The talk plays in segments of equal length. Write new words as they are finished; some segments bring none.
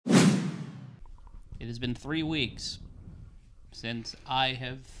It has been 3 weeks since I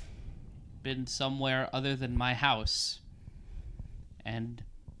have been somewhere other than my house. And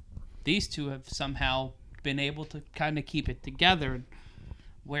these two have somehow been able to kind of keep it together and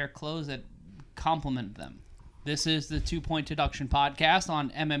wear clothes that complement them. This is the 2 Point Deduction podcast on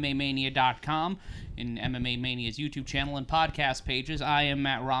MMAmania.com, in MMA Mania's YouTube channel and podcast pages. I am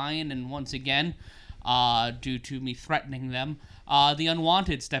Matt Ryan, and once again, due to me threatening them, the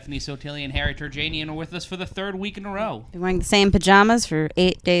unwanted Stephanie Sotile and Harry Turjanian are with us for the 3rd week in a row. Been wearing the same pajamas for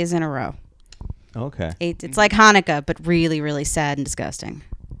 8 days in a row. Okay. It's like Hanukkah, but really, really sad and disgusting.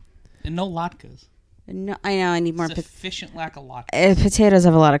 And no latkes. No, I know. I need more. Sufficient lack of latkes. Potatoes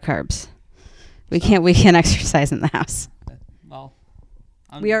have a lot of carbs. We can't exercise in the house. Well,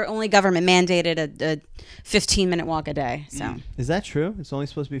 we are only government mandated a 15-minute walk a day. So is that true? It's only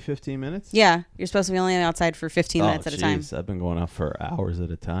supposed to be 15 minutes? Yeah, you're supposed to be only outside for 15 minutes at a time. I've been going out for hours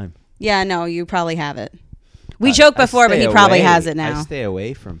at a time. Yeah, no, you probably have it. We joked before, but he probably has it now. I stay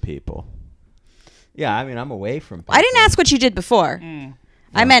away from people. Yeah, I mean, I'm away from people. I didn't ask what you did before.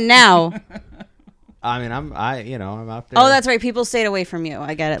 I meant now. I mean, I'm out there. Oh, that's right. People stayed away from you.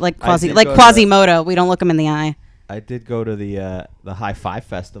 I get it. Like Quasimodo. We don't look him in the eye. I did go to the High Five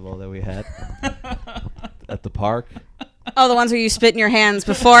Festival that we had at the park. Oh, the ones where you spit in your hands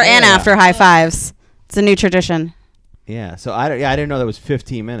before and after high fives. It's a new tradition. Yeah. So I didn't know that was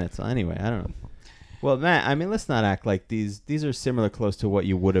 15 minutes. Anyway, I don't know. Well, Matt, I mean, let's not act like these are similar clothes to what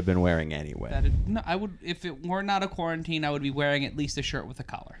you would have been wearing anyway. I would, if it were not a quarantine, I would be wearing at least a shirt with a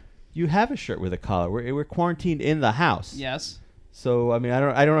collar. You have a shirt with a collar. We're quarantined in the house. Yes. So I mean, I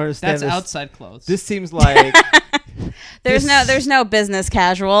don't understand. That's outside clothes. This seems like there's no business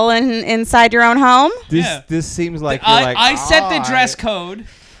casual inside your own home. This seems like I set the dress code.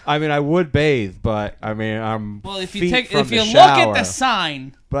 I mean, I would bathe, but I mean, if you look at the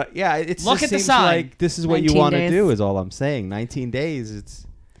sign. But yeah, it look just at the seems sign. like this is what you want to do. Is all I'm saying. 19 days. It's.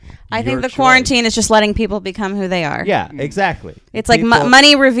 I think the quarantine is just letting people become who they are. Yeah, exactly. It's like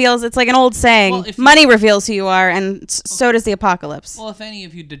money reveals. It's like an old saying. Well, money reveals who you are, and so does the apocalypse. Well, if any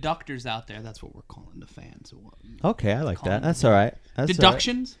of you deductors out there, that's what we're calling the fans. Okay, I like that. That's all right.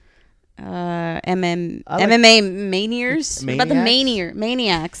 Deductions. MMA maniers. Maniacs? What about the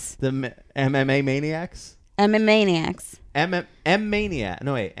maniacs? The MMA maniacs. MMA maniacs. M-Maniac.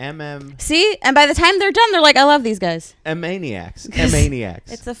 No, wait. See? And by the time they're done, they're like, I love these guys. M-Maniacs.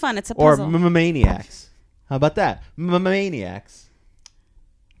 M-Maniacs. It's a puzzle. Or M-Maniacs. How about that? M-Maniacs.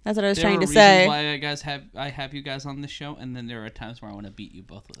 That's what I was trying to say. Why I have you guys on this show, and then there are times where I want to beat you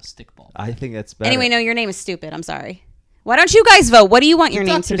both with a stick ball. I think that's better. Anyway, no, your name is stupid. I'm sorry. Why don't you guys vote? What do you want your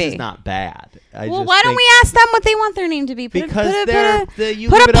name to be? Is not bad. Well, why don't we ask them what they want their name to be? Put a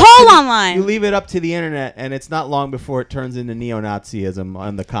poll online. You leave it up to the internet, and it's not long before it turns into neo-Nazism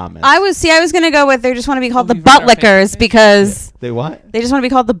on the comments. I was going to go with they just want to be called the butt lickers because... They what? They just want to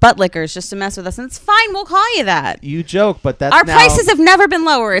be called the butt lickers just to mess with us. And it's fine. We'll call you that. You joke, but that's Our prices have never been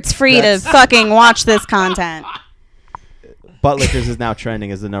lower. It's free to fucking watch this content. Butt Lickers is now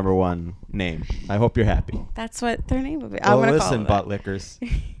trending as the #1 name. I hope you're happy. That's what their name would be. Well, listen, Butt Lickers.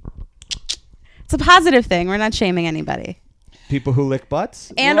 It's a positive thing. We're not shaming anybody. People who lick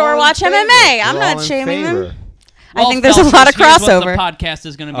butts? Or watch MMA. I'm not shaming them. Well, I think there's a lot of crossover. What the podcast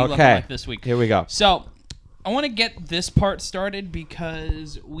is going to be looking like this week. Here we go. So, I want to get this part started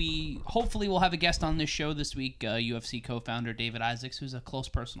because we hopefully will have a guest on this show this week, UFC co-founder David Isaacs, who's a close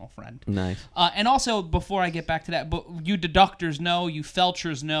personal friend. Nice. And also, before I get back to that, but you deductors know, you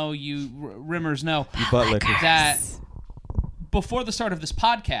felchers know, you rimmers know that before the start of this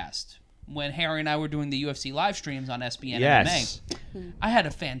podcast, when Harry and I were doing the UFC live streams on SBN MMA, I had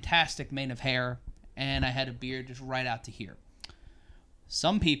a fantastic mane of hair and I had a beard just right out to here.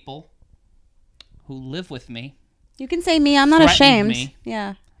 Some people who live with me. You can say me. I'm not ashamed.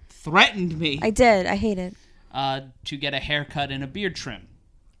 Threatened me. I did. I hate it. To get a haircut and a beard trim.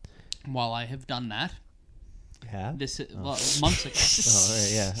 While I have done that. Yeah. Months ago.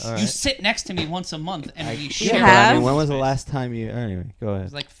 All right. You sit next to me once a month and we share. You have? I mean, when was the last time you... Anyway, go ahead. It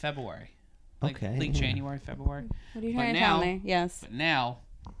was like February. Okay. Late January, February. What are you trying to tell me? Yes. But now,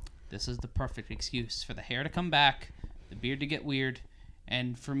 this is the perfect excuse for the hair to come back, the beard to get weird,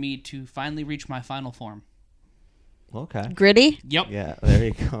 and for me to finally reach my final form. Okay. Gritty? Yep. Yeah, there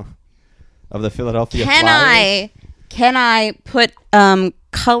you go. Of the Philadelphia Flyers. Can I put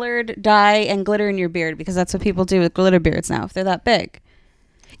colored dye and glitter in your beard? Because that's what people do with glitter beards now, if they're that big.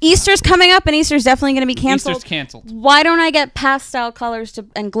 Easter's coming up, and Easter's definitely going to be canceled. Easter's canceled. Why don't I get pastel colors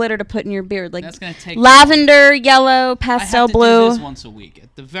and glitter to put in your beard? Like that's going to take lavender, yellow, pastel blue. I have to do this once a week.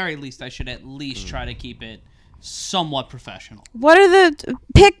 At the very least, I should at least try to keep it somewhat professional. What are the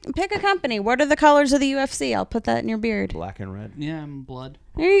pick a company? What are the colors of the UFC? I'll put that in your beard. Black and red. Yeah, I'm blood.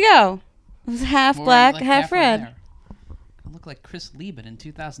 There you go. It's half Or black, like half red. there. I look like Chris Lieben in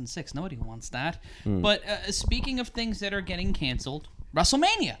 2006. Nobody wants that. Hmm. But speaking of things that are getting canceled,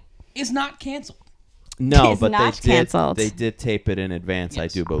 WrestleMania is not canceled. No, It's but not canceled. they did tape it in advance, I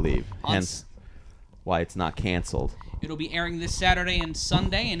Yes. do believe. On Hence why it's not canceled. It'll be airing this Saturday and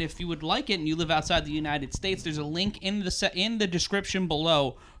Sunday, and if you would like it and you live outside the United States, there's a link in the description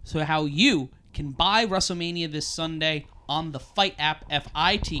below so how you can buy WrestleMania this Sunday on the Fight app,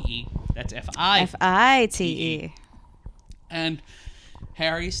 FITE. That's FITE. And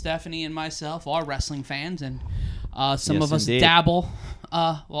Harry, Stephanie, and myself are wrestling fans, and some Yes, of us indeed. dabble.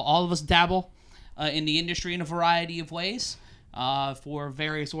 All of us dabble in the industry in a variety of ways. For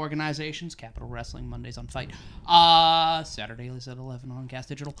various organizations, Capital Wrestling, Mondays on Fight, Saturdays at 11 on Gas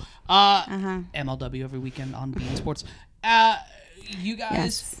Digital, MLW every weekend on Bein Sports. You guys,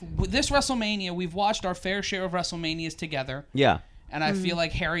 Yes. with this WrestleMania, we've watched our fair share of WrestleManias together, Yeah. and I feel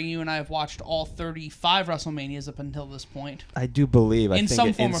like Harry, you and I have watched all 35 WrestleManias up until this point. I do believe. In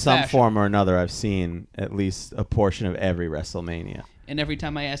some form in or some fashion. form or another, I've seen at least a portion of every WrestleMania. And every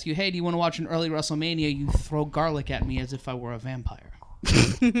time I ask you, hey, do you want to watch an early WrestleMania, you throw garlic at me as if I were a vampire.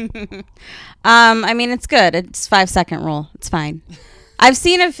 I mean, it's good. It's 5-second rule. It's fine. I've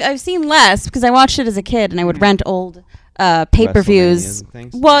seen less because I watched it as a kid, and I would rent old pay-per-views. WrestleManias and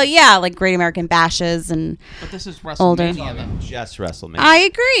things? Well, yeah, like Great American Bashes and. But this is Older. WrestleMania, though. Just WrestleMania. I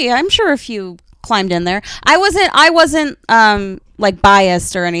agree. I'm sure a few climbed in there. I wasn't like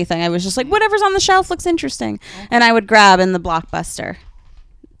biased or anything. I was just like, whatever's on the shelf looks interesting, and I would grab in the Blockbuster.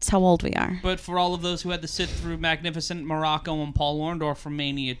 It's how old we are. But for all of those who had to sit through Magnificent Morocco and Paul Orndorff from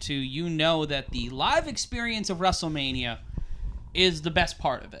Mania 2, you know that the live experience of WrestleMania is the best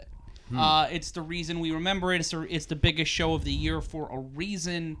part of it. It's the reason we remember it. It's the biggest show of the year for a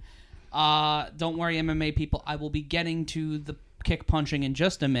reason. Don't worry, MMA people. I will be getting to the kick punching in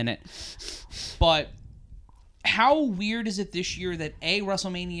just a minute. But how weird is it this year that A,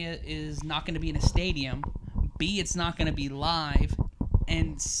 WrestleMania is not going to be in a stadium, B, it's not going to be live,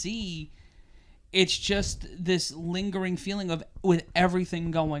 and C, it's just this lingering feeling of with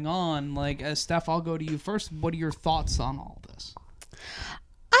everything going on. Like, Steph, I'll go to you first. What are your thoughts on all this?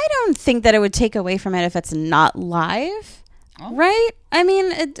 I don't think that it would take away from it if it's not live, right? I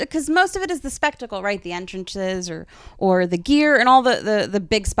mean, because most of it is the spectacle, right? The entrances or the gear and all the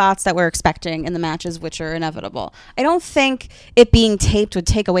big spots that we're expecting in the matches, which are inevitable. I don't think it being taped would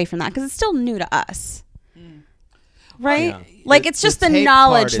take away from that because it's still new to us. Right? Yeah. Like, it's just the tape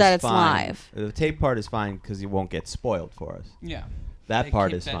knowledge part is that it's fine. live. The tape part is fine because you won't get spoiled for us. Yeah. That They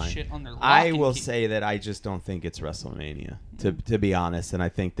part keep is that fine. shit under lock I and will key. say that I just don't think it's WrestleMania, to be honest, and I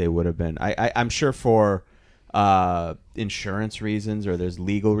think they would have been. I'm sure for insurance reasons or there's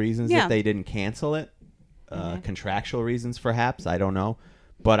legal reasons Yeah. that they didn't cancel it, contractual reasons perhaps, I don't know.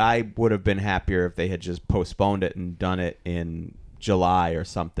 But I would have been happier if they had just postponed it and done it in July or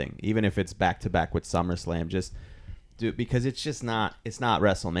something, even if it's back-to-back with SummerSlam. Just do, because it's just not. It's not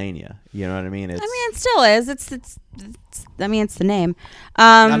WrestleMania. You know what I mean? It's, I mean, it still is. It's I mean, it's the name.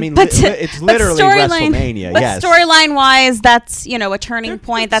 I mean, it's literally WrestleMania. But Yes. storyline wise, that's a turning They're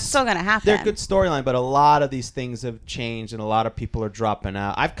point. good That's still going to happen. They're good storyline, but a lot of these things have changed, and a lot of people are dropping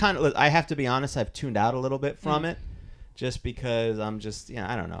out. I have to be honest, I've tuned out a little bit from it, just because I'm just,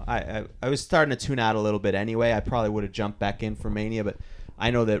 I don't know. I was starting to tune out a little bit anyway. I probably would have jumped back in for Mania, but I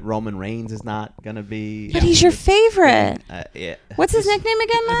know that Roman Reigns is not gonna be. But he's your favorite. Yeah. What's his nickname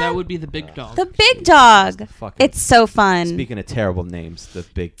again, Matt? That would be the big dog. The Big Dog. fucking- It's so fun. Speaking of terrible names, the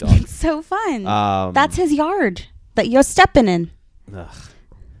Big Dog. It's so fun. Um, That's his yard that you're stepping in. Ugh.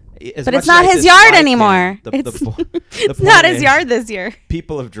 But it's not his yard anymore. It's not his yard this year.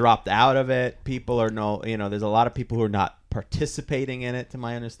 People have dropped out of it. People are there's a lot of people who are not participating in it, to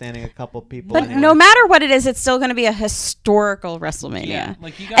my understanding. A couple people. But no matter what it is, it's still going to be a historical WrestleMania. Yeah,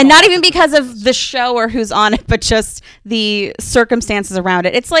 like you got And a not lot even of because of the show or who's on it, but just the circumstances around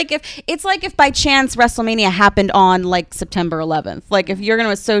it. It's like if by chance WrestleMania happened on like September 11th. Like if you're going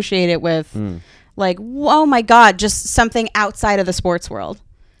to associate it with like, oh my God, just something outside of the sports world.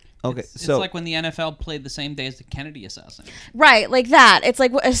 Okay, It's so like when the NFL played the same day as the Kennedy assassination. Right, like that. It's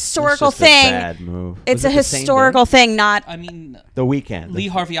like a historical it's just thing. A bad move. It's Was a it the same historical day? thing, not I mean, The weekend. Lee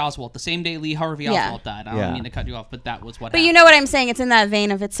Harvey Oswald, the same day Lee Harvey Yeah. Oswald died. I Yeah. don't mean to cut you off, but that was what But happened. you know what I'm saying? It's in that vein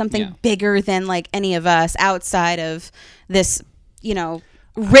of it's something Yeah. bigger than like any of us outside of this,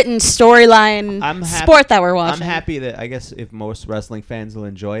 written storyline sport that we're watching. I'm happy that I guess if most wrestling fans will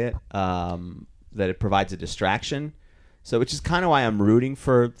enjoy it, that it provides a distraction. So, which is kind of why I'm rooting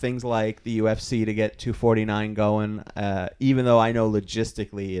for things like the UFC to get 249 going, even though I know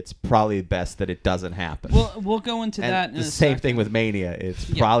logistically it's probably best that it doesn't happen. We'll go into and that in the a same second. thing with Mania. It's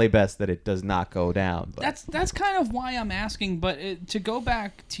probably best that it does not go down. But. That's kind of why I'm asking. But to go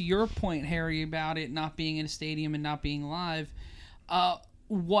back to your point, Harry, about it not being in a stadium and not being live,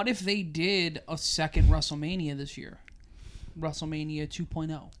 what if they did a second WrestleMania this year? WrestleMania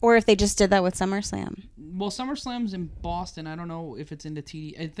 2.0. Or if they just did that with SummerSlam. Well, SummerSlam's in Boston. I don't know if it's in the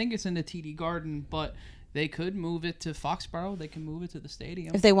TD. I think it's in the TD Garden, but they could move it to Foxborough. They can move it to the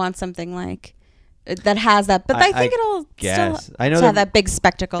stadium. If they want something like that has that. But I think it'll still I know have that big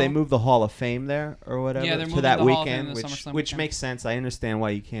spectacle. They moved the Hall of Fame there or whatever Yeah, they're to moving that the Hall of Fame weekend, to the SummerSlam which weekend. makes sense. I understand why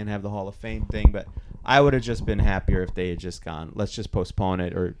you can't have the Hall of Fame thing, but I would have just been happier if they had just gone, let's just postpone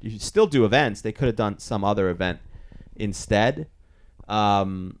it, or you still do events. They could have done some other event instead.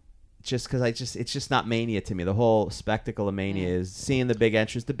 Just because it's just not Mania to me. The whole spectacle of Mania is seeing the big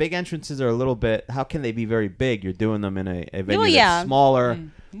entrance. The big entrances are a little bit. How can they be very big? You're doing them in a venue that's smaller.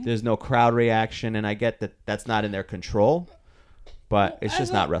 Mm-hmm. There's no crowd reaction, and I get that that's not in their control. But it's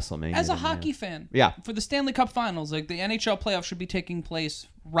just not WrestleMania. As a hockey fan, for the Stanley Cup Finals, like the NHL playoffs should be taking place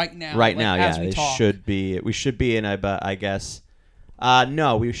right now. Right like, now, as yeah, we it talk. should be. We should be in. I guess.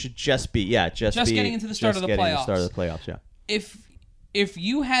 No, we should just be. Yeah, just getting into the start of the playoffs. Start of the playoffs. Yeah. If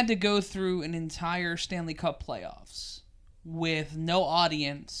you had to go through an entire Stanley Cup playoffs with no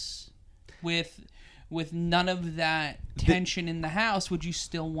audience, with none of that tension in the house, would you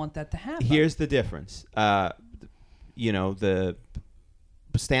still want that to happen? Here's the difference.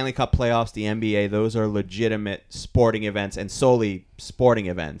 The Stanley Cup playoffs, the NBA, those are legitimate sporting events and solely sporting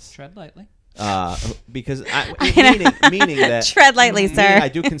events. Tread lightly. Because meaning that tread lightly, sir. I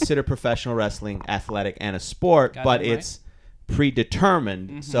do consider professional wrestling athletic and a sport, but it's predetermined.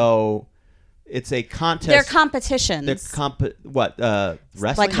 Mm-hmm. So it's a contest. They're competitions. They're wrestling?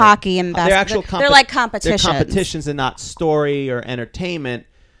 Like hockey and basketball. They're like competitions. They're competitions and not story or entertainment.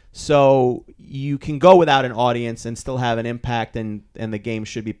 So you can go without an audience and still have an impact, and the game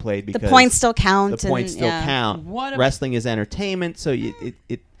should be played because the points still count. The points still count. Wrestling is entertainment, so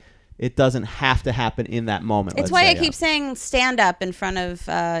it doesn't have to happen in that moment. It's why I keep saying stand up in front of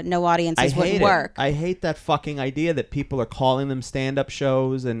no audiences would work. I hate that fucking idea that people are calling them stand up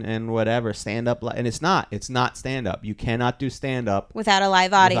shows and whatever stand up, and it's not stand up. You cannot do stand up without a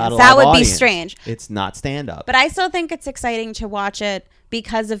live audience. That would be strange. It's not stand up. But I still think it's exciting to watch it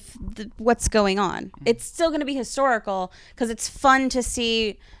because of what's going on. It's still going to be historical because it's fun to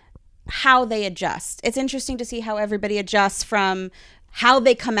see how they adjust. It's interesting to see how everybody adjusts from how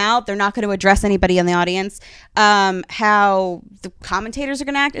they come out. They're not going to address anybody in the audience. How the commentators are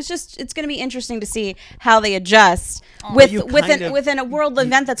going to act. It's going to be interesting to see how they adjust within a world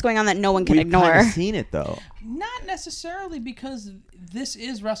event that's going on that no one can ignore. We've seen it though. Not necessarily, because this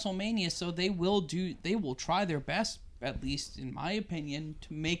is WrestleMania, so they will try their best, at least in my opinion,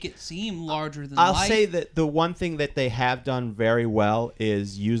 to make it seem larger than life. I'll say that the one thing that they have done very well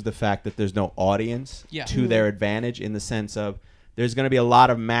is use the fact that there's no audience to their advantage, in the sense of there's going to be a lot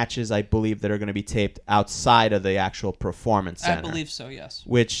of matches, I believe, that are going to be taped outside of the actual performance center. I believe so, yes.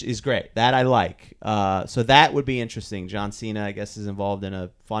 Which is great. That I like. So that would be interesting. John Cena, I guess, is involved in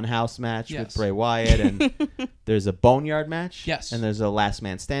a Funhouse match with Bray Wyatt, and there's a Boneyard match. Yes. And there's a Last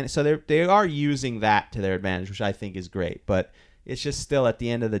Man Standing. So they are using that to their advantage, which I think is great. But it's just still, at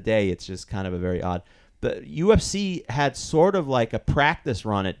the end of the day, it's just kind of a very odd. The UFC had sort of like a practice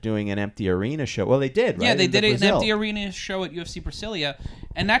run at doing an empty arena show. Well, they did, right? Yeah, they did an empty arena show at UFC Brasilia,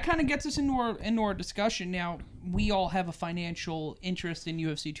 and that kind of gets us into our discussion. Now, we all have a financial interest in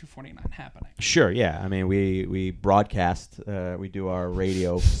UFC 249 happening. Sure, yeah. I mean, we broadcast. We do our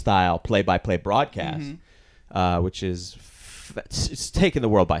radio style play-by-play broadcast, which is it's taken the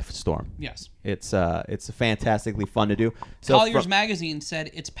world by storm. Yes, it's fantastically fun to do. So Collier's magazine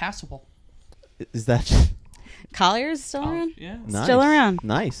said it's passable. Is that Collier's still around? Yeah, nice. Still around.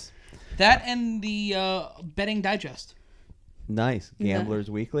 Nice. That and the Betting Digest. Nice. Gamblers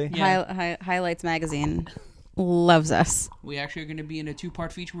Weekly. Yeah. Highlights magazine loves us. We actually are going to be in a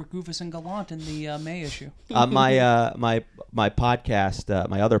 2-part feature with Goofus and Gallant in the May issue. My podcast,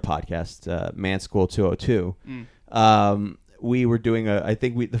 my other podcast, Man School 202. We were doing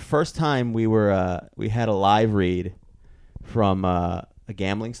the first time we had a live read from a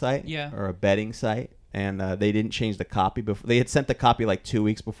gambling site or a betting site, and they didn't change the copy before. They had sent the copy like 2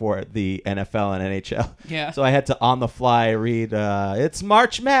 weeks before the NFL and NHL. Yeah. So I had to on the fly read, it's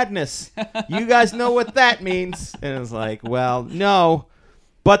March Madness. You guys know what that means. And it was like, well, no.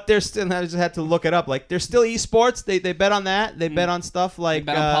 But there's still, I just had to look it up. Like, there's still esports. They bet on that. They bet on stuff like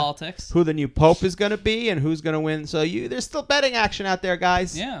bet on politics, who the new pope is going to be, and who's going to win. So there's still betting action out there,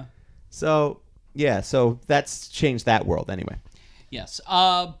 guys. Yeah. So so that's changed that world anyway. Yes.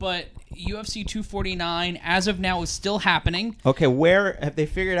 But UFC 249 as of now is still happening. Okay, where have they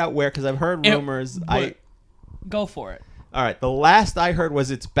figured out where? Because I've heard rumors. Go for it. All right. The last I heard was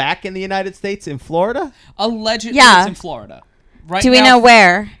it's back in the United States in Florida. Allegedly, it's in Florida. Right. Do we know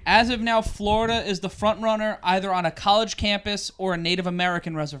where? As of now, Florida is the front runner, either on a college campus or a Native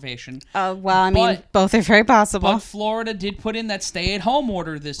American reservation. Well, I mean, both are very possible. But Florida did put in that stay-at-home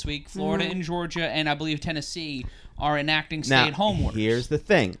order this week. Florida and Georgia and I believe Tennessee are enacting stay-at-home orders. Here's the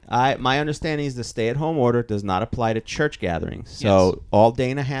thing. My understanding is the stay-at-home order does not apply to church gatherings. So all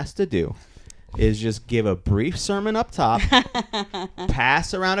Dana has to do is just give a brief sermon up top,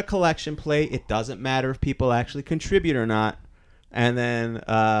 pass around a collection plate. It doesn't matter if people actually contribute or not. And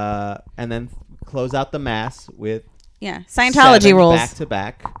then close out the mass with Scientology rules,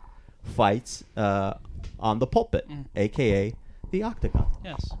 back-to-back fights on the pulpit, aka the octagon.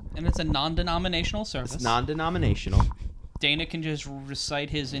 Yes, and it's a non-denominational service. It's non-denominational. Dana can just recite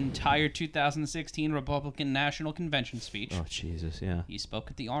his entire 2016 Republican National Convention speech. Oh Jesus, yeah. He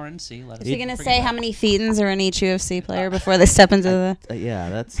spoke at the RNC. Is he going to say how many thetans are in each UFC player before they step into the? Yeah,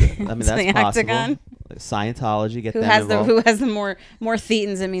 that's. I mean, that's the possible. octagon? Scientology, get who them has involved. Who has the more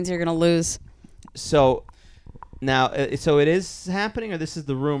thetans? It means you're going to lose. So now, so it is happening, or this is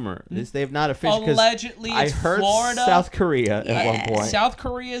the rumor? They have not officially. Allegedly, I it's heard Florida, South Korea at one point. South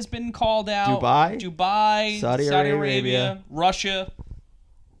Korea has been called out. Dubai, Saudi Arabia, Russia,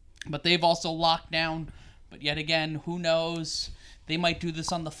 but they've also locked down. But yet again, who knows? They might do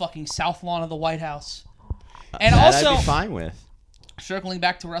this on the fucking south lawn of the White House. And that also, I'd be fine with. Circling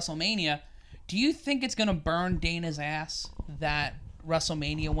back to WrestleMania. Do you think it's going to burn Dana's ass that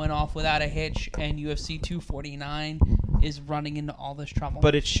WrestleMania went off without a hitch and UFC 249 is running into all this trouble?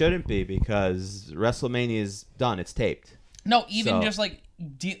 But it shouldn't be because WrestleMania is done. It's taped. No, even just like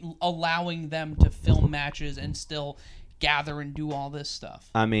allowing them to film matches and still gather and do all this stuff.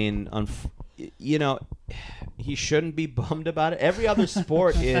 I mean, he shouldn't be bummed about it. Every other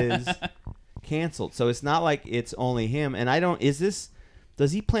sport is canceled. So it's not like it's only him. And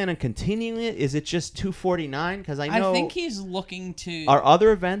does he plan on continuing it? Is it just 249? Because I think he's looking to. Are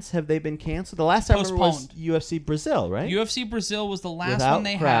other events, have they been canceled? The last time was postponed. UFC Brazil, right? UFC Brazil was the last one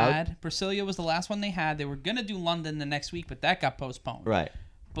they had. Brasilia was the last one they had. They were going to do London the next week, but that got postponed. Right.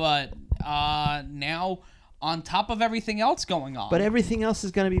 But now, on top of everything else going on. But everything else is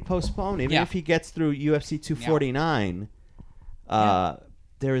going to be postponed. Even if he gets through UFC 249,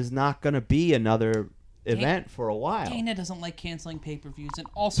 there is not going to be another event for a while. Dana doesn't like canceling pay-per-views, and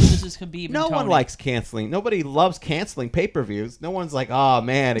also this is Khabib and No Tony. one likes canceling. Nobody loves canceling pay-per-views. No one's like, oh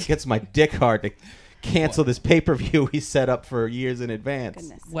man, it gets my dick hard to cancel this pay-per-view we set up for years in advance.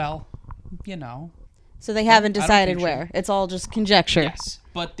 Goodness. Well, So they haven't decided where. It's all just conjecture. Yes,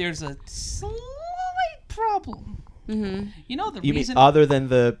 but there's a slight problem. Mm-hmm. The you reason mean other than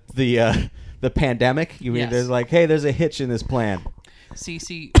the pandemic? You mean there's like, hey, there's a hitch in this plan.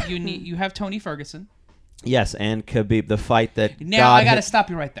 See, you have Tony Ferguson. Yes, and Khabib, the fight that I got to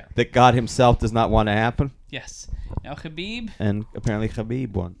stop you right there. That God himself does not want to happen. Yes. Now Khabib. And apparently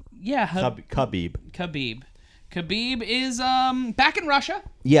Khabib won. Yeah. Khabib. Khabib is back in Russia.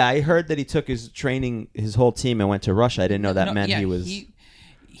 Yeah, I heard that he took his whole team, and went to Russia. I didn't know that meant he was.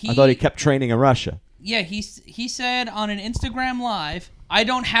 I thought he kept training in Russia. Yeah, he said on an Instagram Live, I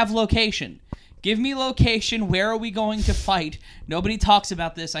don't have location. Give me location. Where are we going to fight? Nobody talks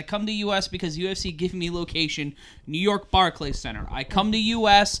about this. I come to U.S. because UFC give me location. New York Barclays Center. I come to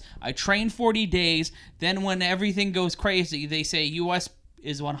U.S. I train 40 days. Then when everything goes crazy, they say U.S.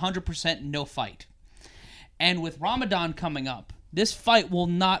 is 100% no fight. And with Ramadan coming up, this fight will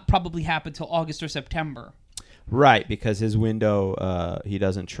not probably happen till August or September. Right, because his window, he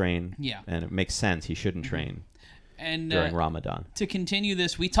doesn't train. Yeah. And it makes sense. He shouldn't train. And during Ramadan. To continue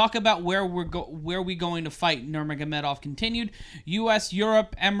this, we talk about where we going to fight. Nurmagomedov continued. U.S.,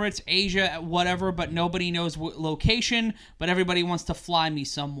 Europe, Emirates, Asia, whatever, but nobody knows location, but everybody wants to fly me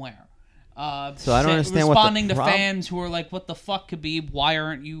somewhere. So I don't understand responding to fans who are like, what the fuck, Khabib? Why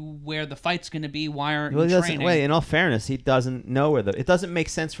aren't you where the fight's going to be? Why aren't you training? Wait, in all fairness, he doesn't know where it doesn't make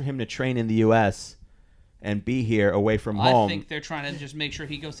sense for him to train in the U.S. and be here away from home. I think they're trying to just make sure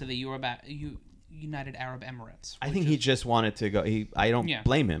he goes to the United Arab Emirates. I think he just wanted to go. I don't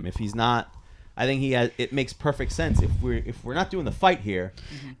blame him if he's not I think it makes perfect sense. If we're not doing the fight here,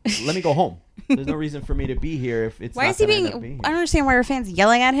 let me go home. There's no reason for me to be here if it's Why not is he gonna being? end up being here. I don't understand why are fans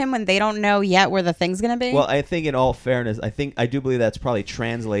yelling at him when they don't know yet where the thing's gonna be. Well, I think in all fairness, I do believe that's probably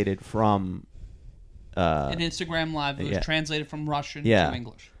translated from an Instagram Live. It was translated from Russian to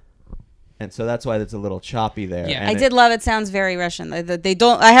English. And so that's why it's a little choppy there. Yeah. And I did love it. Sounds very Russian. They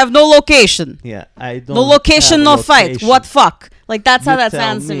don't. I have no location. Yeah, I don't. No location, no fight. location. What fuck? Like that's how You that tell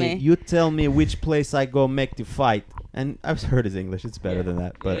sounds to me. You tell me which place I go make the fight. And I've heard his English. It's better than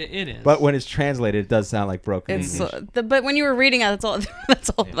that. But it is. But when it's translated, it does sound like broken It's English. but when you were reading it, that's all. That's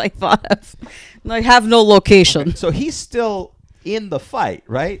all I thought of. I have no location. Okay, so he's still in the fight,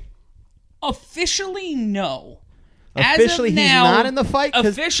 right? Officially, no. Officially, As of he's now, not in the fight. 'Cause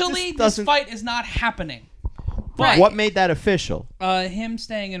Officially, this fight is not happening. Right. What made that official? Him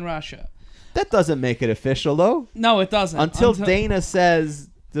staying in Russia. That doesn't make it official, though. No, it doesn't. Until Dana says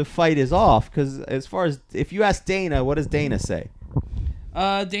the fight is off. Because as far as if you ask Dana, what does Dana say?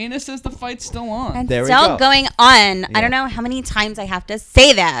 Dana says the fight's still on. And There we still go. going on. Yeah. I don't know how many times I have to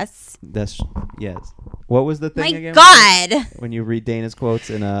say this. That's yes. What was the thing My again? God. When you read Dana's quotes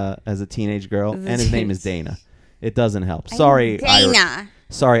as a teenage girl, As a and his name is Dana. It doesn't help. Sorry, Dana.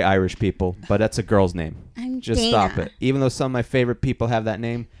 Sorry, Irish people, but that's a girl's name. I'm Just Dana. stop it. Even though some of my favorite people have that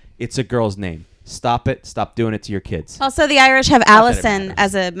name, it's a girl's name. Stop it. Stop doing it to your kids. Also, the Irish have that it Allison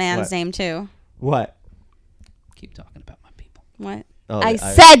matters. as a man's What? name too. What? Keep talking about my people. What? Oh, I the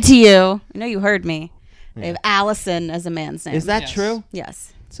Irish. said to you. I know you heard me. They Yeah. have Allison as a man's name. Is that Yes. true?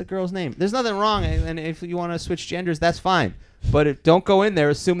 Yes. It's a girl's name. There's nothing wrong, and if you want to switch genders, that's fine. But don't go in there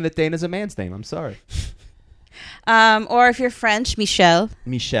assuming that Dana's a man's name. I'm sorry. Or if you're French, Michel.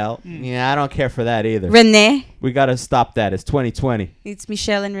 Michelle. Yeah, I don't care for that either. Renee. We got to stop that. It's 2020. It's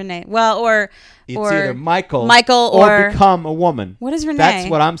Michel and Renee. Well, or It's either Michael or become a woman. what is Renee? That's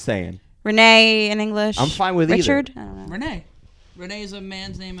what I'm saying. Renee in English. I'm fine with Richard? either. I don't know. Renee. Renee is a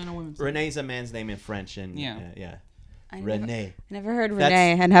man's name and a woman's name. Renee's a man's name in French, and Yeah. yeah. I Renee. never heard That's-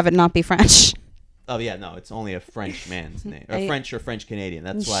 Renee and have it not be French. Oh yeah, no, it's only a French man's name, or I- French or French Canadian.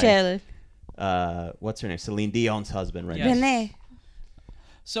 That's Michel. why. What's her name? Celine Dion's husband, Renee. Yes. Renee.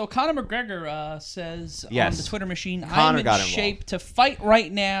 So Conor McGregor says on Yes. the Twitter machine, Conor I'm in got involved. shape to fight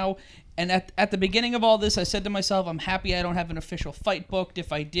right now. And at the beginning of all this, I said to myself, I'm happy I don't have an official fight booked.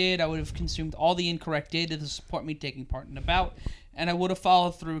 If I did, I would have consumed all the incorrect data to support me taking part in the bout, and I would have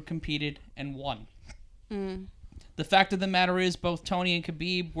followed through, competed, and won. The fact of the matter is, both Tony and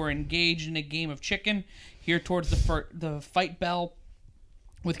Khabib were engaged in a game of chicken here towards the fight bell,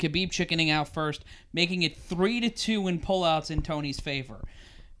 with Khabib chickening out first, making it 3-2 in pullouts in Tony's favor.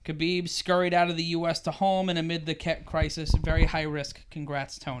 Khabib scurried out of the U.S. to home, and amid the crisis, very high risk.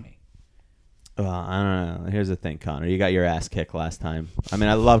 Congrats, Tony. Well, I don't know. Here's the thing, Connor. You got your ass kicked last time. I mean,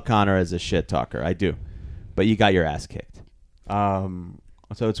 I love Connor as a shit talker. I do. But you got your ass kicked.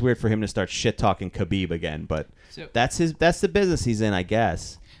 So it's weird for him to start shit talking Khabib again, but So- that's the business he's in, I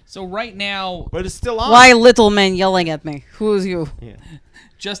guess. So right now, But it's still on. Why little man yelling at me? Who is you? Yeah.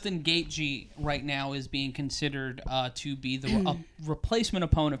 Justin Gaethje right now is being considered to be the replacement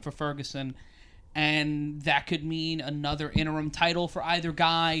opponent for Ferguson, and that could mean another interim title for either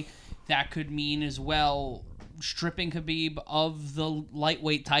guy. That could mean as well stripping Khabib of the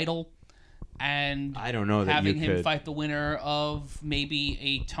lightweight title and I don't know that having you him could. fight the winner of maybe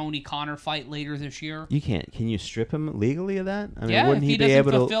a Tony Conor fight later this year. You can't. Can you strip him legally of that? I mean, Yeah, wouldn't if he he be doesn't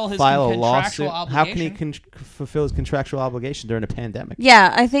able fulfill to his file a contractual lawsuit? How can he obligation? fulfill his contractual obligation during a pandemic?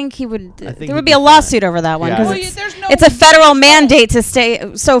 Yeah, I think he would. I think There he'd would be be a fine. lawsuit over that one Yeah. because Well, yeah, there's no- it's a federal mandate to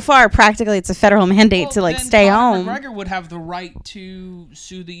stay. So far, practically, it's a federal mandate Well, to like then stay Conor home. McGregor would have the right to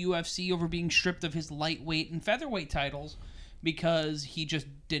sue the UFC over being stripped of his lightweight and featherweight titles because he just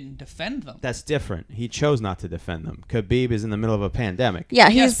didn't defend them. That's different. He chose not to defend them. Khabib is in the middle of a pandemic. Yeah,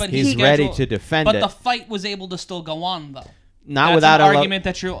 Yes, he's but He's he ready scheduled- to defend but it. the fight was able to still go on, though. Not That's without an a argument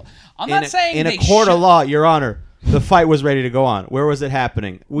that you're. I'm in not saying in they a court should, of law, Your Honor. The fight was ready to go on. Where was it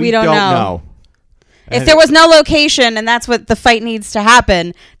happening? We don't know. If And there was no location and that's what the fight needs to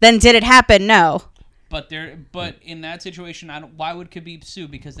happen, then did it happen? No. But in that situation, why would Khabib sue?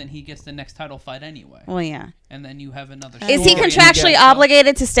 Because then he gets the next title fight anyway, Well, yeah. and then you have another. Is he story and contractually you get-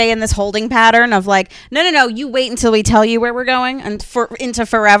 obligated to stay in this holding pattern of like, no, you wait until we tell you where we're going and into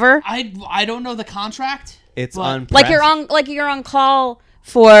forever? I don't know the contract. It's but- on. Like you're on call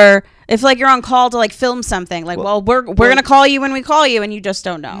for if like you're on call to like film something. Like, well, we're gonna call you when we call you, and you just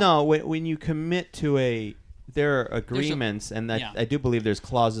don't know. No, when you commit to there are agreements, and yeah. I do believe there's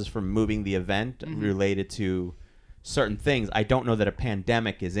clauses for moving the event related to certain things. I don't know that a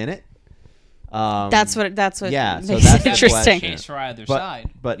pandemic is in it. That's what Yeah, so makes that's it the interesting. question. Case for either But- side.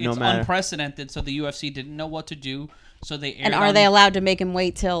 but no it's matter- unprecedented, so the UFC didn't know what to do. So they aired And are they allowed to make him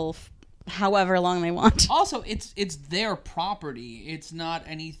wait till however long they want? Also, it's their property. It's not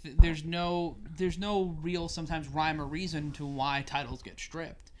anything. There's no real sometimes rhyme or reason to why titles get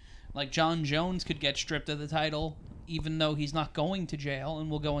stripped. Like John Jones could get stripped of the title, even though he's not going to jail, and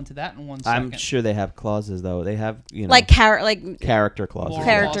we'll go into that in 1 second. I'm sure they have clauses though. They have Like character clauses,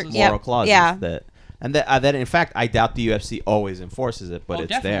 Moral clauses. Yeah. That in fact I doubt the UFC always enforces it, but it's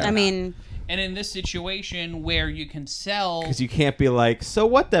definitely. there. I mean, and in this situation where you can sell, because you can't be like, so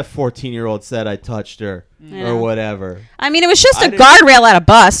what? That 14-year-old said I touched her or whatever. I mean, it was just I a didn't- guardrail at a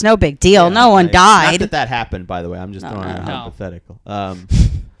bus. No big deal. No one Not died. that happened, by the way. I'm just throwing out a No. hypothetical.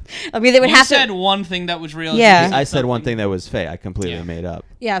 I mean, they would you have said to. one thing that was real. Yeah. you I said one something- thing that was fake. I completely Yeah. made up.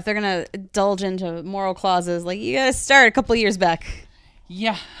 Yeah, if they're gonna indulge into moral clauses, like you gotta start a couple years back.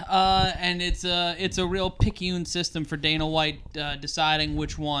 Yeah, and it's a real picayune system for Dana White deciding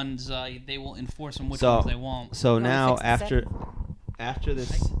which ones they will enforce and which ones they won't. So now fix the after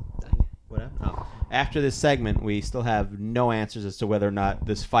this whatever. Oh. After this segment, we still have no answers as to whether or not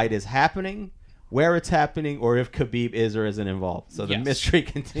this fight is happening, where it's happening, or if Khabib is or isn't involved. So the Yes. mystery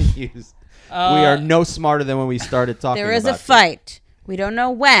continues. We are no smarter than when we started talking. There is a about this. fight. We don't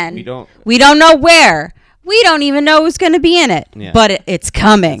know when. We don't. We don't know where. We don't even know who's going to be in it. Yeah. But it's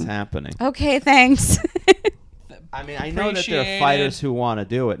coming. It's happening. Okay, thanks. I mean, I know that there Appreciate are fighters it. who want to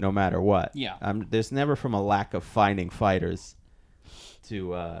do it no matter what. Yeah. There's never from a lack of finding fighters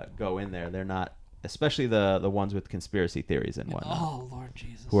to go in there. They're not, especially the ones with conspiracy theories and whatnot, Oh Lord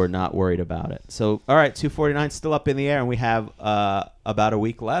Jesus! who are not worried about it. So, all right, 249 still up in the air, and we have about a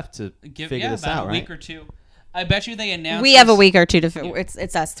week left to figure this about out, a right? week or two. I bet you they announced. We have a this- week or two to.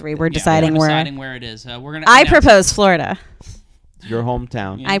 It's us three. We're deciding we're where. deciding where it is. We're gonna. I announce propose Florida. Your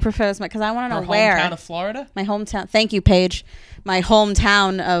hometown. Yeah. I propose because I want to our know where. hometown of Florida. My hometown. Thank you, Paige. My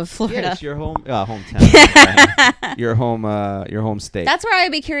hometown of Florida. Yes, your hometown. your home state. That's where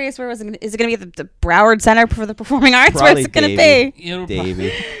I'd be curious. Where was it? Is it going to be the Broward Center for the Performing Arts? Probably Where's it going to Davie. be? It'll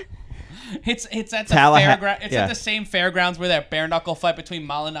Davey. It's at the Tallaha- fairground. It's yeah. at the same fairgrounds where that bare knuckle fight between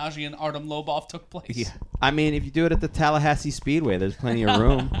Malignaggi and Artem Lobov took place. Yeah. I mean, if you do it at the Tallahassee Speedway, there's plenty of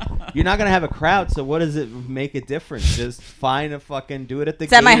room. You're not gonna have a crowd, so what does it make a difference? Just find a fucking do it at the.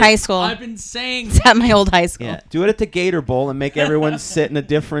 It's at my Gator- high school. I've been saying. It's at my old high school. Yeah, do it at the Gator Bowl and make everyone sit in a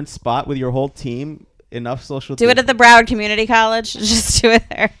different spot with your whole team. Enough social. Do it at the Broward Community College. Just do it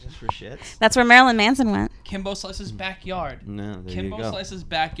there. just for shits. That's where Marilyn Manson went. Kimbo Slice's backyard. No, there Kimbo you go. Slice's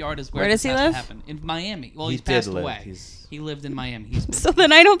backyard is where Where does this he has to live? happen. In Miami. Well, He he's did passed live. away. He's- He lived in Miami. He's been, So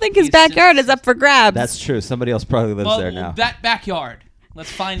then I don't think his He's backyard since- is up for grabs. That's true. Somebody else probably lives well, there now. that backyard.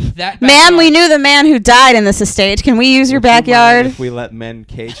 Let's find that. Man, we backyard. knew the man who died in this estate. Can we use your Would you mind backyard? if we let men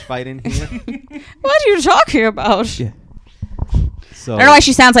cage fight in here. What are you talking about? Yeah. So I don't know why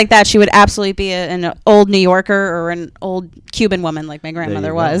she sounds like that. She would absolutely be an old New Yorker or an old Cuban woman like my grandmother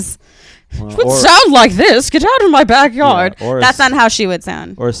go. was. well, She would or, sound like this. Get out of my backyard. Yeah, or a That's not how she would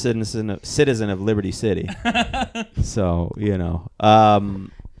sound. or a citizen of Liberty City. So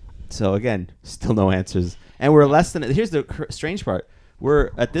so again, still no answers, and we're less than. Here's the strange part: we're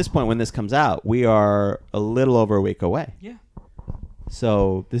at this point when this comes out, we are a little over a week away. Yeah.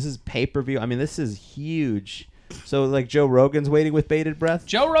 So this is pay-per-view. I mean, this is huge. So like Joe Rogan's waiting with bated breath.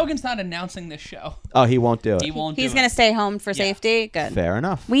 Joe Rogan's not announcing this show. Oh, he won't do it. He won't. He's do going it. to stay home for Yeah. safety. Good. Fair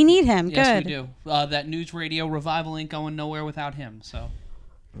enough. We need him. Yes, Good. we do. That News Radio revival ain't going nowhere without him. So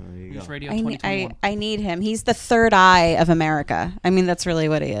There you News go. Radio I 2021. need him. He's the third eye of America. I mean, that's really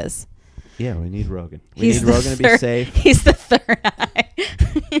what he is. Yeah, we need Rogan. We He's need the Rogan to be third- safe. He's the third eye.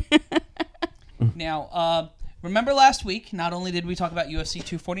 Now, remember last week? Not only did we talk about UFC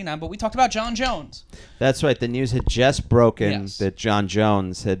 249, but we talked about John Jones. That's right. The news had just broken Yes. that John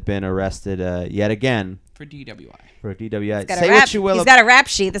Jones had been arrested yet again For DWI. for a DWI. Got Say a rap, what you will. he's got a rap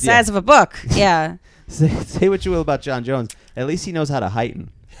sheet the size of a book. Yeah. Say what you will about John Jones. At least he knows how to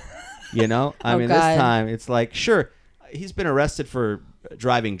heighten. You know? I Oh, mean, God. this time it's like, sure, he's been arrested for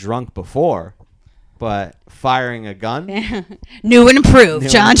driving drunk before, but firing a gun? New and improved. New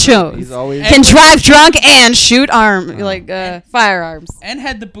John and- Jones He's always can drive drunk and shoot firearms. And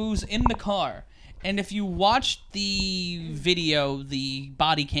had the booze in the car. And if you watch the video, the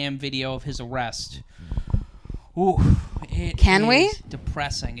body cam video of his arrest, ooh, it Can we? is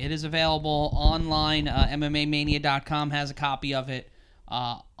depressing. It is available online. MMAmania.com has a copy of it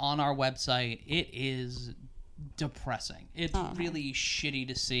on our website. It is depressing. It's really shitty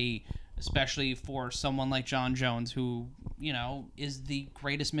to see, especially for someone like John Jones, who, is the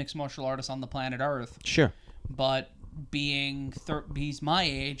greatest mixed martial artist on the planet Earth. Sure. But he's my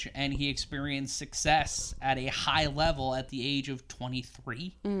age, and he experienced success at a high level at the age of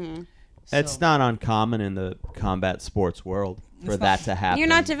 23. It's not uncommon in the combat sports world for that to happen. You're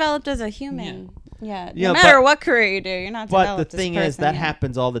not developed as a human. Yeah. Yeah, No matter what career you do, you're not developed. But the thing is, that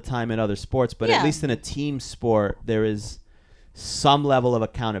happens all the time in other sports. But at least in a team sport, there is some level of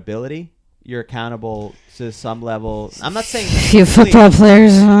accountability. You're accountable to some level. I'm not saying few football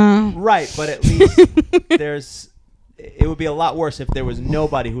players, right, but at least it would be a lot worse if there was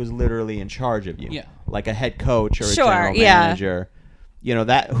nobody who was literally in charge of you. Yeah. Like a head coach or a general manager. You know,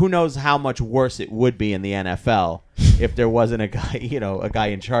 that who knows how much worse it would be in the NFL if there wasn't a guy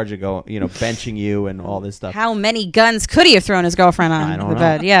in charge of benching you and all this stuff. How many guns could he have thrown his girlfriend on? I don't know.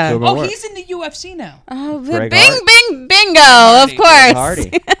 Bed? Yeah. Oh, he's in the UFC now. Oh, Greg bingo, Hardy. of course.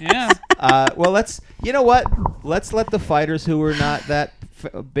 Hardy. Yeah. Well, you know what? Let's let the fighters who we're not that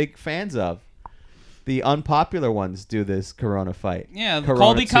big fans of, the unpopular ones, do this Corona fight. Yeah, Corona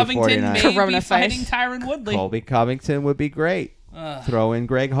Colby Covington 249. may Corona be fighting Tyron Woodley. Colby Covington would be great. Throw in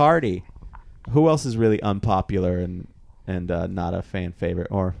Greg Hardy. Who else is really unpopular and not a fan favorite,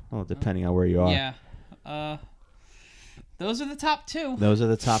 or depending on where you are. Yeah. Those are the top two. Those are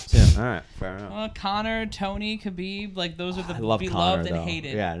the top two. All right, fair enough. Connor, Tony, Khabib, like those are the I love beloved Connor, and though.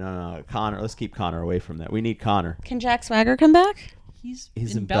 hated. Yeah, no, Connor. Let's keep Connor away from that. We need Connor. Can Jack Swagger come back? He's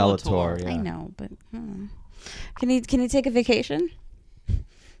in Bellator. Yeah. I know, but can he take a vacation?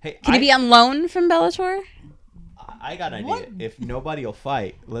 Hey, Can he be on loan from Bellator? I got an idea. What? If nobody will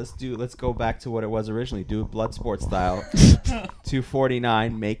fight, let's go back to what it was originally. Do it blood sport style.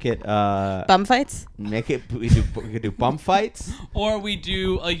 249. Make it Bum fights? Make it. We could do bum fights. Or we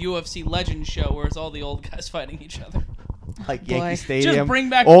do a UFC Legends show where it's all the old guys fighting each other. Like Boy. Yankee Stadium. Just bring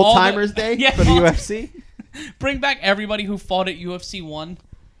back Old all Timers Day for the UFC. Bring back everybody who fought at UFC 1.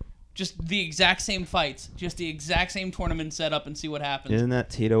 Just the exact same fights. Just the exact same tournament setup and see what happens. Isn't that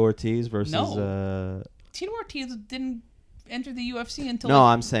Tito Ortiz versus? No. Tito Ortiz didn't enter the UFC until... No,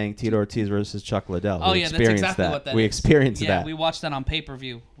 I'm saying Tito Ortiz versus Chuck Liddell. Oh, yeah, that's exactly what that is. We experienced that. Yeah, we watched that on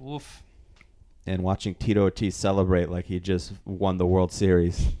pay-per-view. Oof. And watching Tito Ortiz celebrate like he just won the World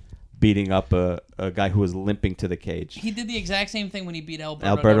Series, beating up a guy who was limping to the cage. He did the exact same thing when he beat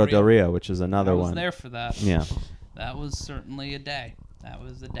Alberto Del Rio, which is another one. I was there for that. Yeah. That was certainly a day. That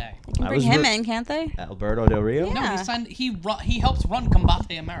was the day. They can bring him in, can't they? Alberto Del Rio? Yeah. No, he signed. He helps run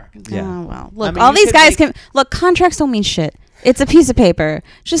Combate America. Yeah. Oh, well. Look, I mean, all you these could guys can... Look, contracts don't mean shit. It's a piece of paper.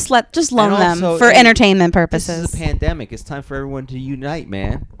 Just loan And also, them for entertainment purposes. This is a pandemic. It's time for everyone to unite,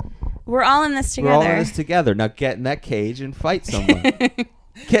 man. We're all in this together. We're all in this together. Now get in that cage and fight someone.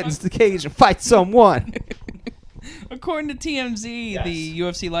 Get in the cage and fight someone. According to TMZ, the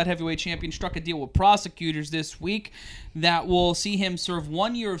UFC light heavyweight champion struck a deal with prosecutors this week that will see him serve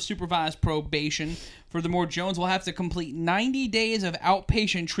 1 year of supervised probation. Furthermore, Jones will have to complete 90 days of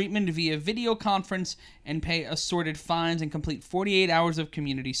outpatient treatment via video conference and pay assorted fines and complete 48 hours of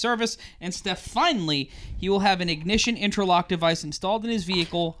community service. And finally, he will have an ignition interlock device installed in his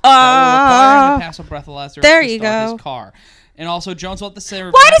vehicle that will require him to pass a breathalyzer to start his car. And also, Jones will have to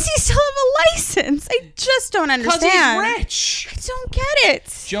serve... Why does he still have a license? I just don't understand. Because he's rich. I don't get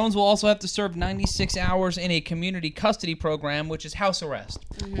it. Jones will also have to serve 96 hours in a community custody program, which is house arrest.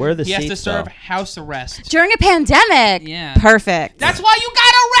 Mm-hmm. Where are the He seats, has to serve though? house arrest. During a pandemic. Yeah. Perfect. That's why you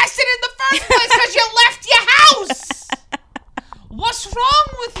got arrested in the first place, because you left your house. What's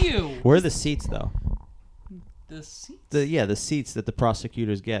wrong with you? Where are the seats, though? The seats? The seats that the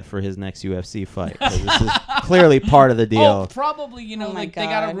prosecutors get for his next UFC fight. 'Cause this is clearly part of the deal. Oh, probably, Oh my like they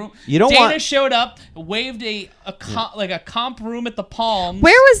got a God. room. You don't Dana want- showed up, waved a comp room at the Palms.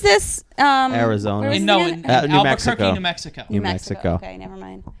 Where was this? Arizona. where was No, it in again? New Albuquerque, Mexico. New Mexico. New Mexico. Okay, never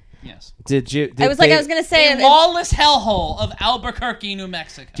mind. Yes. Did I was going to say... A lawless hellhole of Albuquerque, New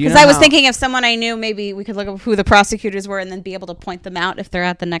Mexico. Do you Because know I was how- thinking of someone I knew, maybe we could look up who the prosecutors were and then be able to point them out if they're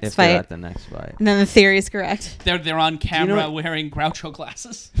at the next if fight. they're at the next fight. And then the theory is correct. They're on camera what- wearing Groucho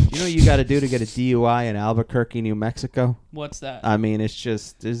glasses. You know what you got to do to get a DUI in Albuquerque, New Mexico? What's that? I mean, it's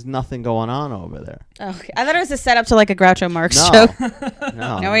just, there's nothing going on over there. Okay. I thought it was a setup to like a Groucho Marx No. joke.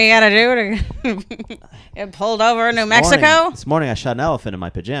 No. You know what you got to do to get pulled over in New Mexico? This morning I shot an elephant in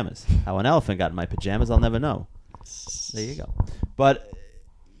my pajamas. How an elephant got in my pajamas, I'll never know. There you go. But,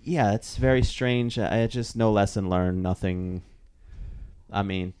 yeah, it's very strange. I just no lesson learned, nothing. I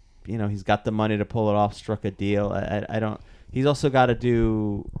mean, he's got the money to pull it off, struck a deal. I don't. He's also got to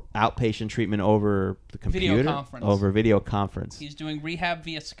do outpatient treatment over the computer. Video conference. Over video conference. He's doing rehab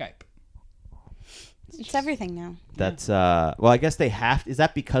via Skype. It's everything now. That's, well, I guess they have. Is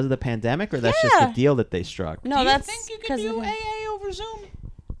that because of the pandemic, or that's just Yeah. the deal that they struck? No, Do you that's think you can do of AA over Zoom?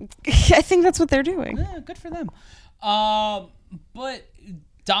 I think that's what they're doing. Yeah, good for them. But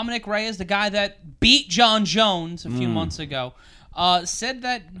Dominic Reyes, the guy that beat John Jones a few months ago, said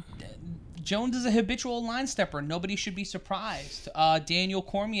that Jones is a habitual line stepper. Nobody should be surprised. Daniel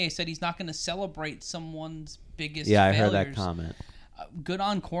Cormier said he's not going to celebrate someone's biggest failures. I heard that comment. Good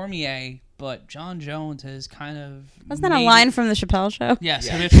on Cormier, but John Jones has kind of... Wasn't that a line from the Chappelle Show? Yes,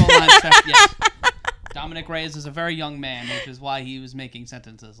 habitual line stepper, yes. Dominic Reyes is a very young man, which is why he was making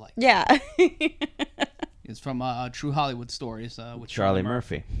sentences like Yeah. It's from True Hollywood Stories with Charlie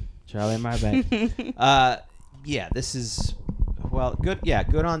Murphy. Charlie Murphy. Yeah, this is good. Yeah,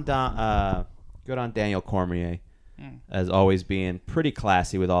 good on Daniel Cormier, as always being pretty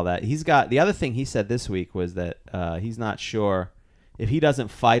classy with all that. He's got the other thing he said this week was that he's not sure if he doesn't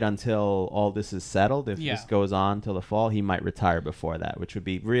fight until all this is settled. If this goes on till the fall, he might retire before that, which would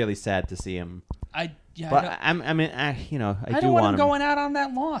be really sad to see him. I do don't want him going out on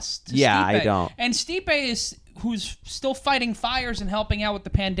that loss to Stipe. I don't. And Stipe who's still fighting fires and helping out with the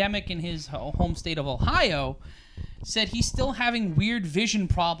pandemic in his home state of Ohio, said he's still having weird vision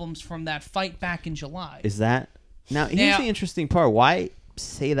problems from that fight back in July. Is that now? Here's the interesting part. Why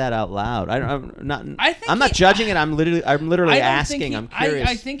say that out loud? I'm not judging it. I'm literally asking. I'm curious.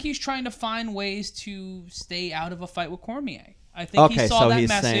 I think he's trying to find ways to stay out of a fight with Cormier. I think he saw that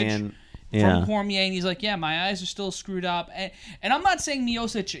message. From Cormier, and he's like, yeah, my eyes are still screwed up. And I'm not saying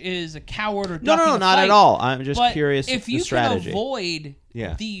Miocic is a coward or ducking No, not fight, at all. I'm just curious if the you strategy. can avoid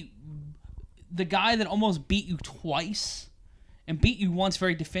the guy that almost beat you twice and beat you once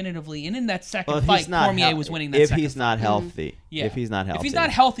very definitively, and in that second fight, Cormier was winning that second fight. If he's not healthy. If he's not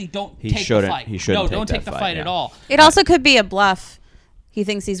healthy, don't take the fight. He shouldn't don't take the fight at all. It also could be a bluff. He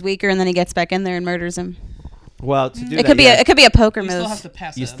thinks he's weaker, and then he gets back in there and murders him. Well, to do it that, could be a poker move. You still have to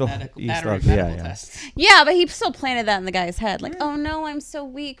pass medical test. Yeah, but he still planted that in the guy's head. Like, oh no, I'm so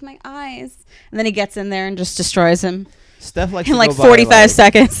weak, my eyes. And then he gets in there and just destroys him. Steph likes in to like go 45 by,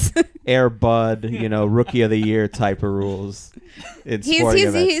 seconds. Air Bud, rookie of the year type of rules. He's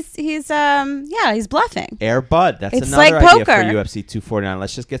bluffing. Air Bud. That's it's another like idea poker. for UFC 249.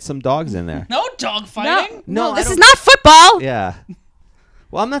 Let's just get some dogs in there. No dog fighting. No, this is not football. Yeah.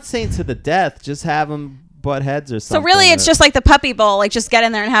 Well, I'm not saying to the death. Just have them butt heads or something. So really, it's just like the puppy bowl. Like, just get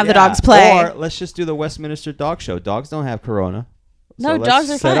in there and have the dogs play. Or let's just do the Westminster Dog Show. Dogs don't have corona. No, so dogs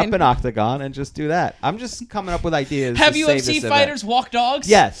are set fine. up an octagon and just do that. I'm just coming up with ideas. Have to UFC fighters walk dogs?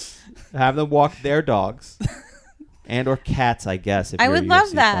 Yes. Have them walk their dogs. And or cats, I guess. If I you're would a love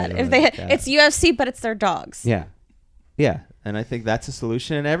UFC that. fighter If it's UFC, but it's their dogs. Yeah. Yeah. And I think that's a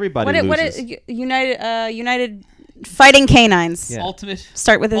solution, and everybody loses. What is United Fighting Canines? Yeah.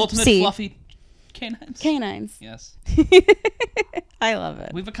 Start with a ultimate C. Fluffy Canines. Canines. Yes. I love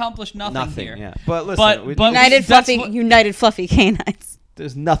it. We've accomplished nothing here. Yeah. But listen, United Fluffy Canines.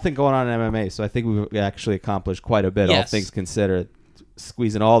 There's nothing going on in MMA, so I think we've actually accomplished quite a bit, all things considered.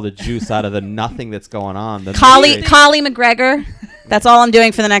 Squeezing all the juice out of the nothing that's going on. Collie McGregor. That's all I'm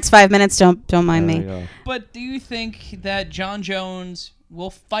doing for the next 5 minutes. Don't mind me. But do you think that John Jones will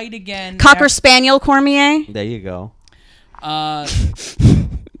fight again? Cocker Spaniel Cormier. There you go. Do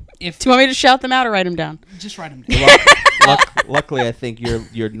you want me to shout them out or write them down? Just write them down. Luckily, I think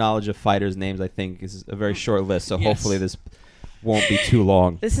your knowledge of fighters' names, I think, is a very short list. So hopefully this won't be too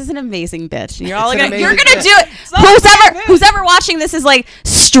long. This is an amazing bit. You're gonna do it. Who's ever watching this is like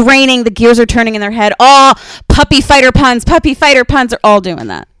straining. The gears are turning in their head. Oh, puppy fighter puns. They're all doing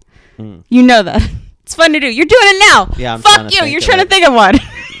that. You know that. It's fun to do. You're doing it now. Yeah, fuck you. You're trying to think of one.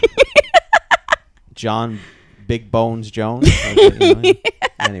 John Big Bones Jones.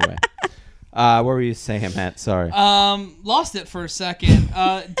 Anyway. What were you saying, Matt? Sorry. Lost it for a second.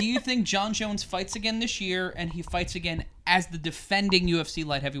 Do you think John Jones fights again this year, and he fights again as the defending UFC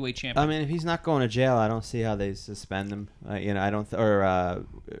light heavyweight champion? I mean, if he's not going to jail, I don't see how they suspend him. I don't, or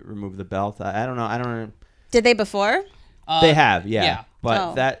remove the belt. I don't know. I don't know. Did they before? They have, yeah.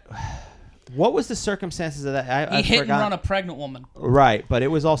 But what was the circumstances of that? He hit and run a pregnant woman. Right, but it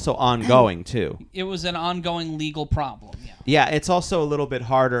was also ongoing too. It was an ongoing legal problem. Yeah, it's also a little bit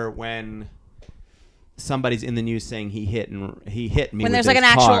harder when somebody's in the news saying he hit me. When there's like an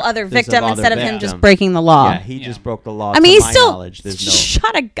actual other victim instead of him just breaking the law. Yeah, he just broke the law. I mean, he still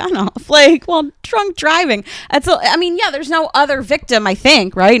shot a gun off while drunk driving. There's no other victim. I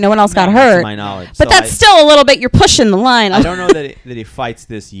think right. No one else got hurt. To my knowledge, but that's still a little bit. You're pushing the line. I don't know that he fights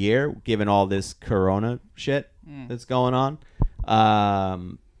this year, given all this corona shit that's going on.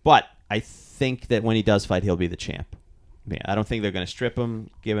 But I think that when he does fight, he'll be the champ. I don't think they're going to strip him.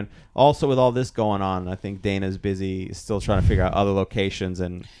 Given also with all this going on, I think Dana's busy still trying to figure out other locations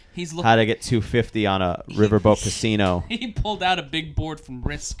and how to get 250 on a riverboat casino. He pulled out a big board from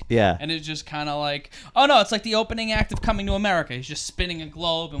Risk. Yeah. And it's just kind of like, oh no, it's like the opening act of Coming to America. He's just spinning a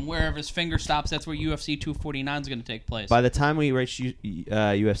globe, and wherever his finger stops, that's where UFC 249 is going to take place. By the time we reach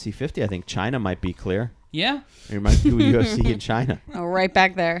UFC 50, I think China might be clear. Yeah. We might do UFC in China. Oh, right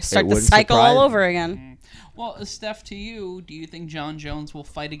back there. Start the wouldn't cycle surprise all me. over again. Well, Steph, to you, do you think John Jones will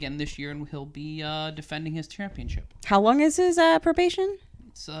fight again this year and he'll be defending his championship? How long is his probation?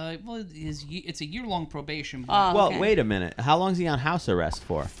 It's it's a year-long probation. But Oh, Well, okay. wait a minute. How long is he on house arrest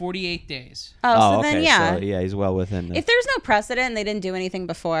for? 48 days. Oh, so okay. then, yeah. So, yeah, he's well within. If there's no precedent and they didn't do anything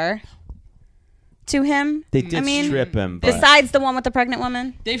before to him, They did strip him. But besides the one with the pregnant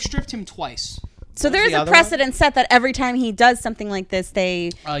woman. They've stripped him twice. So What was there's the a other precedent set that every time he does something like this,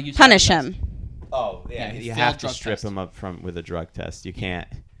 they You punish test. him. Oh, Yeah, yeah. he You failed have to drug strip test. him up with a drug test. You can't.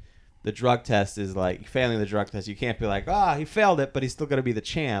 The drug test is like failing the drug test. You can't be like, he failed it, but he's still going to be the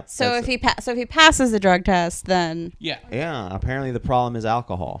champ. So if he passes the drug test, then Yeah. Yeah, apparently the problem is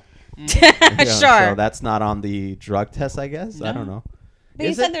alcohol. sure. So that's not on the drug test, I guess. I No. don't know. But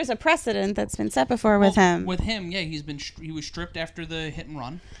you Is said it? there's a precedent that's been set before with him. With him, yeah, he was stripped after the hit and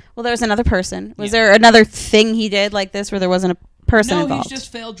run. Well, there was another person. Was Yeah. there another thing he did like this where there wasn't a person No, involved? he's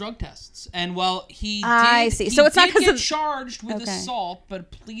just failed drug tests. And well, I see. So it's not did 'cause get of- charged with Okay. assault,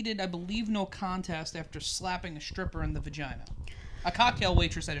 but pleaded, I believe, no contest after slapping a stripper in the vagina. A cocktail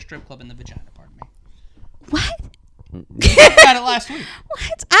waitress at a strip club in the vagina. Pardon me. What? We talked about it last week.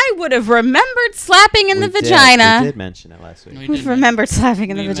 What? I would have remembered slapping in the We vagina. did mention it last week. No, you Would didn't have remembered slapping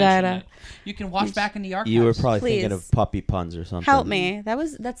in the You mentioned vagina. it. You can watch back in the archives. You were probably thinking Please. of puppy puns or something. Help me.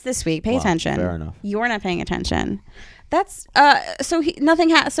 That's this week. Pay Well, attention. fair enough. You're not paying attention. That's so nothing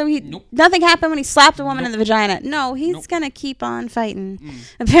Nope. nothing happened when he slapped a woman in Nope. the vagina. No, he's Nope. gonna keep on fighting.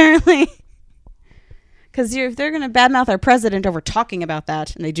 Apparently. Because if they're going to badmouth our president over talking about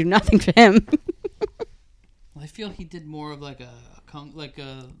that, and they do nothing for him. I feel he did more of like a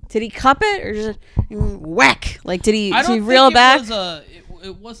Did he cup it or just whack? Like did he I don't reel think back?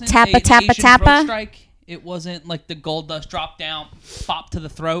 it wasn't Tappa, a tappa, Asian tappa? throat strike. It wasn't like the gold dust drop down, pop to the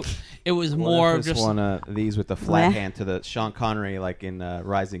throat. It was more of just one of these with the flat What? hand to the Sean Connery, like in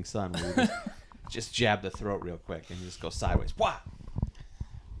Rising Sun, where you just jab the throat real quick and you just go sideways. Wow.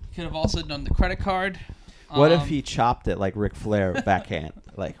 could have also done the credit card. What if he chopped it like Ric Flair backhand?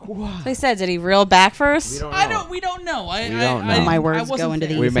 Like, wow. They said, did he reel back first? We don't know. We don't know. We don't know. My I words wasn't go into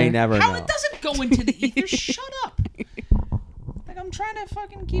the there. We may ether. never How know. it doesn't go into the ether? Shut up. Like I'm trying to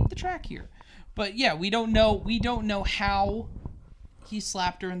fucking keep the track here. But yeah, we don't know how he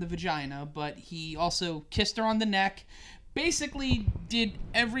slapped her in the vagina, but he also kissed her on the neck. Basically did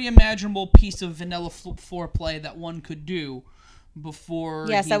every imaginable piece of vanilla foreplay that one could do before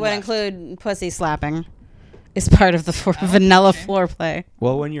Yes, he that would left. include pussy slapping. Is part of the vanilla okay. floor play.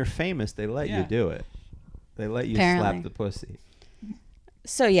 Well, when you're famous, they let Yeah. you do it. They let you Apparently. slap the pussy.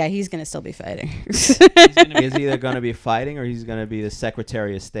 So yeah, he's gonna still be fighting. He's gonna be- He's either going to be fighting or he's going to be the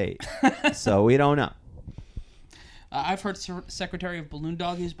Secretary of State. So we don't know. I've heard Secretary of Balloon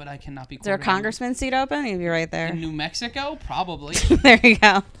Doggies, but I cannot be. Is there a quoted on it. congressman seat open? He'd be right there. In New Mexico? Probably. There you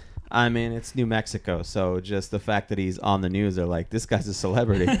go. I mean, it's New Mexico, so just the fact that he's on the news, they're like, this guy's a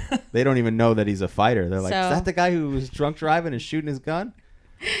celebrity. They don't even know that he's a fighter. They're like, So- is that the guy who was drunk driving and shooting his gun?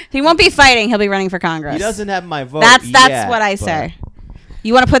 He won't be fighting. He'll be running for Congress. He doesn't have my vote That's yet, what I but say.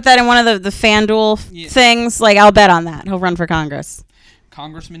 You want to put that in one of the FanDuel Yeah. things? Like, I'll bet on that. He'll run for Congress.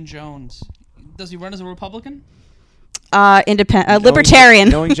 Congressman Jones. Does he run as a Republican? Independent, libertarian.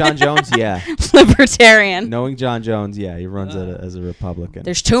 Knowing John Jones, yeah. Libertarian. Knowing John Jones, yeah. He runs as a Republican.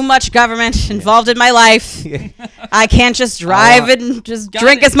 There's too much government involved in my life. I can't just drive and just Got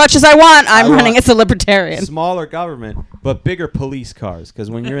drink it. as much as I want. I'm want running as a libertarian. Smaller government, but bigger police cars. Because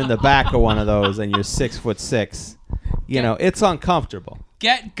when you're in the back of one of those and you're 6'6", you know, it's uncomfortable.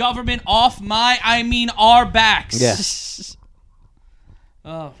 Get government off our backs. Yeah.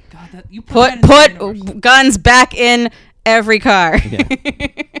 Oh God, that you Put that in the universe. guns back in every car. Yeah.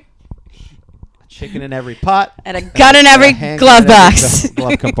 Chicken in every pot. And a gun in every a handgun glove in every box.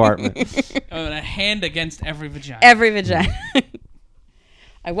 glove compartment. And a hand against every vagina. Every vagina.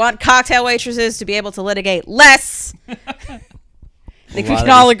 I want cocktail waitresses to be able to litigate less. I think we lot can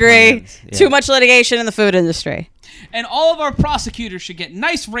of all these agree. plans, yeah. Too much litigation in the food industry. And all of our prosecutors should get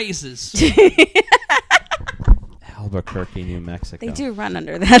nice raises. Albuquerque, New Mexico. They do run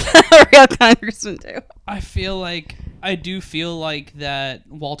under that. Real congressmen do. I do feel like that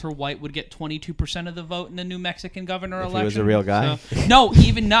Walter White would get 22% of the vote in the New Mexican governor If he election. was a real guy? So, no,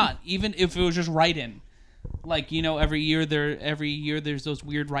 even not. Even if it was just write-in. Like, you know, every year there's those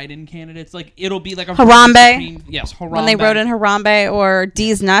weird write-in candidates. Like, it'll be like a Harambe. Yes, Harambe. When they wrote in Harambe or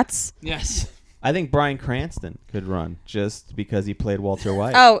D's nuts. Yes. I think Bryan Cranston could run just because he played Walter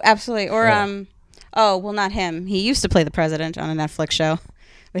White. Oh, absolutely. Or Yeah. oh, well, not him. He used to play the president on a Netflix show,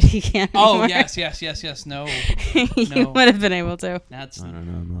 but he can't. Oh, anymore. yes. No. He No. would have been able to. That's I don't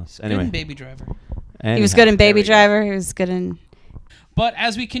know. I'm lost. good Anyway, in Baby Driver. He was good in there Baby we go. Driver. He was good in. But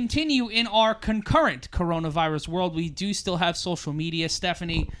as we continue in our concurrent coronavirus world, we do still have social media.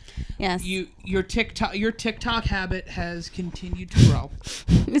 Stephanie, Yes. your TikTok habit has continued to grow.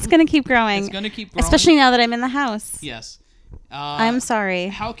 It's going to keep growing. It's going to keep growing. Especially now that I'm in the house. Yes. I'm sorry.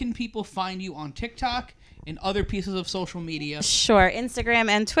 How can people find you on TikTok and other pieces of social media? Sure. Instagram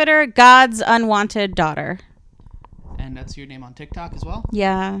and Twitter, God's Unwanted Daughter. And that's your name on TikTok as well?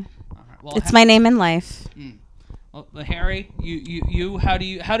 Yeah. All right. Well, It's my name in life. Well, Harry, you how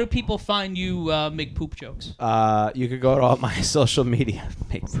do people find you make poop jokes? You could go to all my social media.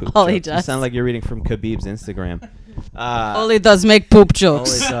 Make poop All he jokes. You does. sound like you're reading from Khabib's Instagram. Only does make poop All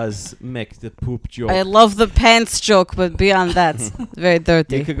jokes. it does make the poop joke. I love the pants joke, but beyond that, very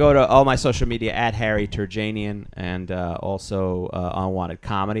dirty. You could go to all my social media at Harry Turjanian and also Unwanted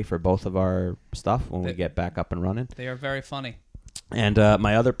Comedy for both of our stuff when we get back up and running. They are very funny. And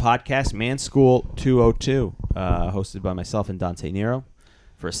my other podcast, Man School 202, hosted by myself and Dante Nero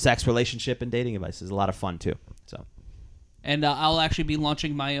for sex, relationship, and dating advice. It's a lot of fun, too. So, And I'll actually be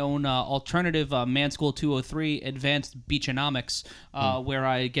launching my own alternative Man School 203 Advanced Beachonomics, where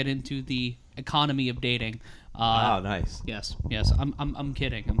I get into the economy of dating. nice. Yes. I'm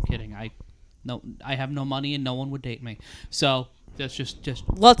kidding. I have no money and no one would date me. So that's just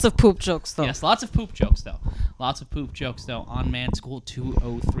Lots of poop jokes, though. yes, lots of poop jokes though. On Man School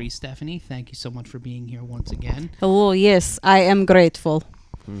 203. Stephanie, thank you so much for being here once again. Oh, yes, I am grateful.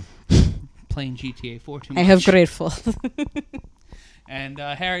 Playing GTA 4 too much. I have grateful. And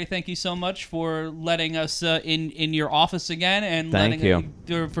Harry, thank you so much for letting us in your office again and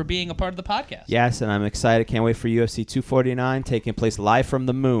Thank for being a part of the podcast. Yes, and I'm excited. Can't wait for UFC 249 taking place live from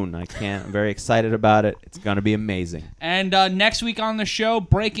the moon. I'm very excited about it. It's going to be amazing. And next week on the show,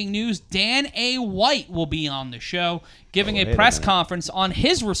 breaking news, Dan A. White will be on the show giving a wait a press minute. conference on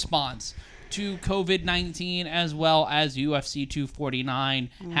his response to COVID-19 as well as UFC 249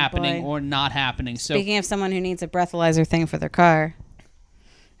 happening boy. or not happening. So Speaking of someone who needs a breathalyzer thing for their car,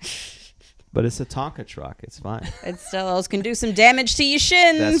 But it's a Tonka truck. It's fine. it still else can do some damage to your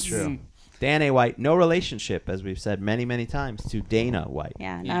shins. That's true. Dan A. White, no relationship, as we've said many, many times, to Dana White.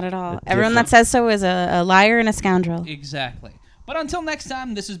 Yeah, not at all. A Everyone that different- says so is a liar and a scoundrel. exactly. But until next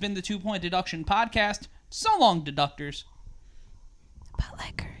time, this has been the 2 Point Deduction Podcast. So long, deductors. But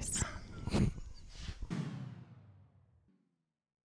like her.